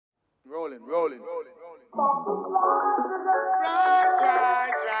Rise.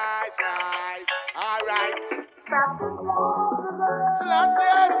 All right. So let's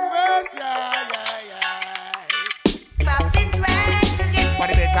say the first, For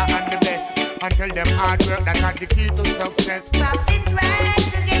the better and the best, and tell them hard work that's not the key to success.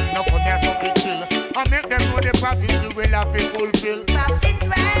 Now come here so we chill, and make them know the prophecy will have to fulfill. In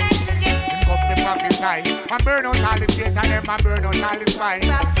come to prophesy, and burn out all the traitor them, and burn out all the spy.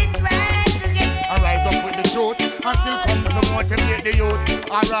 And rise up with the truth, and still come to motivate the youth.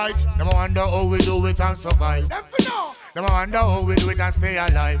 Alright, them wonder how we do it and survive. Them wonder how we do it and stay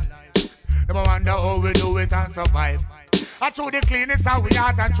alive. Them wonder how we do it and survive. I through the cleanest how we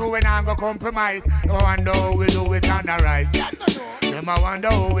are and true when I go compromise. Them wonder how we do it and arise. Them wonder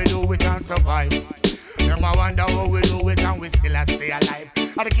how we do it and survive. Them wonder how we do it and we still stay alive.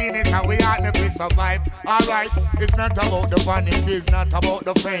 And the cleanest how we are make we survive. Alright, it's not about the vanity, it's not about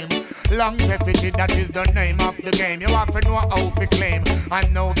the fame. Longevity, that is the name of the game. You have to know how to claim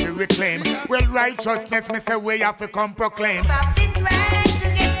and know to reclaim. Well, righteousness, me say we have to come proclaim. Have to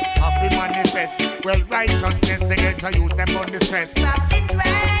manifest. Well, righteousness, they get to use them on the stress.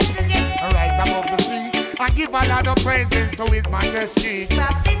 Rise above the sea and give a lot of praises to His Majesty.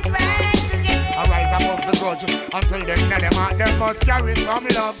 Rise above the grudge until them know them out, them must carry some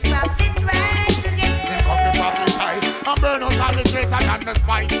love. Think of the prophesy and burn out all the traitor and the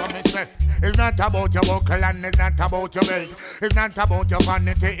spice. So me say, it's not about your buckle and it's not about your belt. It's not about your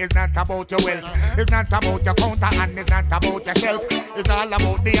vanity, it's not about your wealth. It's not about your counter and it's not about yourself. It's all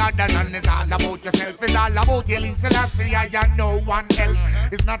about the others and it's all about yourself. It's all about your Link Selassie and no one else.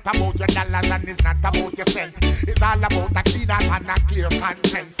 It's not about your dollars and it's not about your cent. It's all about a clean heart and a clear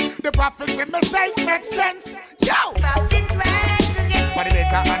conscience. The prophecy me say makes sense. Yo! For the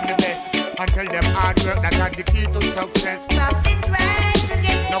better and the best, and tell them hard work that's not the key to success.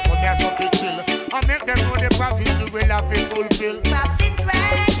 Now come here so we chill, and make them know the prophecy will have to fulfill. You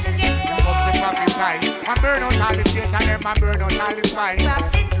come to prophesy, and burn out all the traitor them, and burn out all the spy.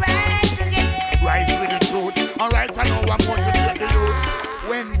 Rise with the truth, alright I know I'm motivate the youth.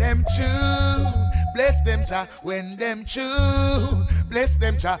 When them choose, bless them Jah. When them choose, bless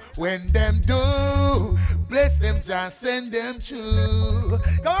them Jah. When them do, bless them Jah. Send them choose.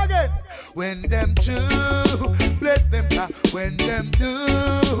 Go again. When them choose, bless them Jah. When them do,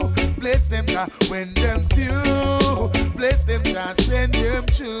 bless them Jah. When them few, bless them Jah. Send them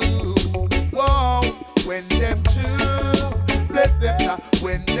choose. Whoa. When them choose, bless them Jah.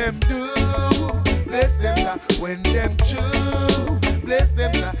 When them do, bless them Jah. When them choose, bless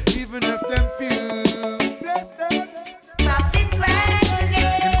them Jah. Even if them few, bless them.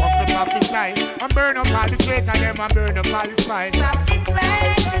 Him come to prophesy and burn up all the traitor them and burn up all the spies. Now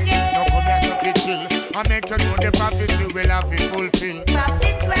come here so we chill and make you know the prophecy will have to fulfill.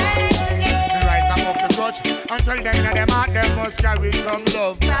 Rise above the grudge and tell them that them heart them must carry some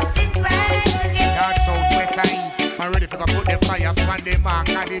love. North, south, west and east, and ready for to put the fire upon the mark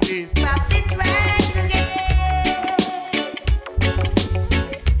of the beast.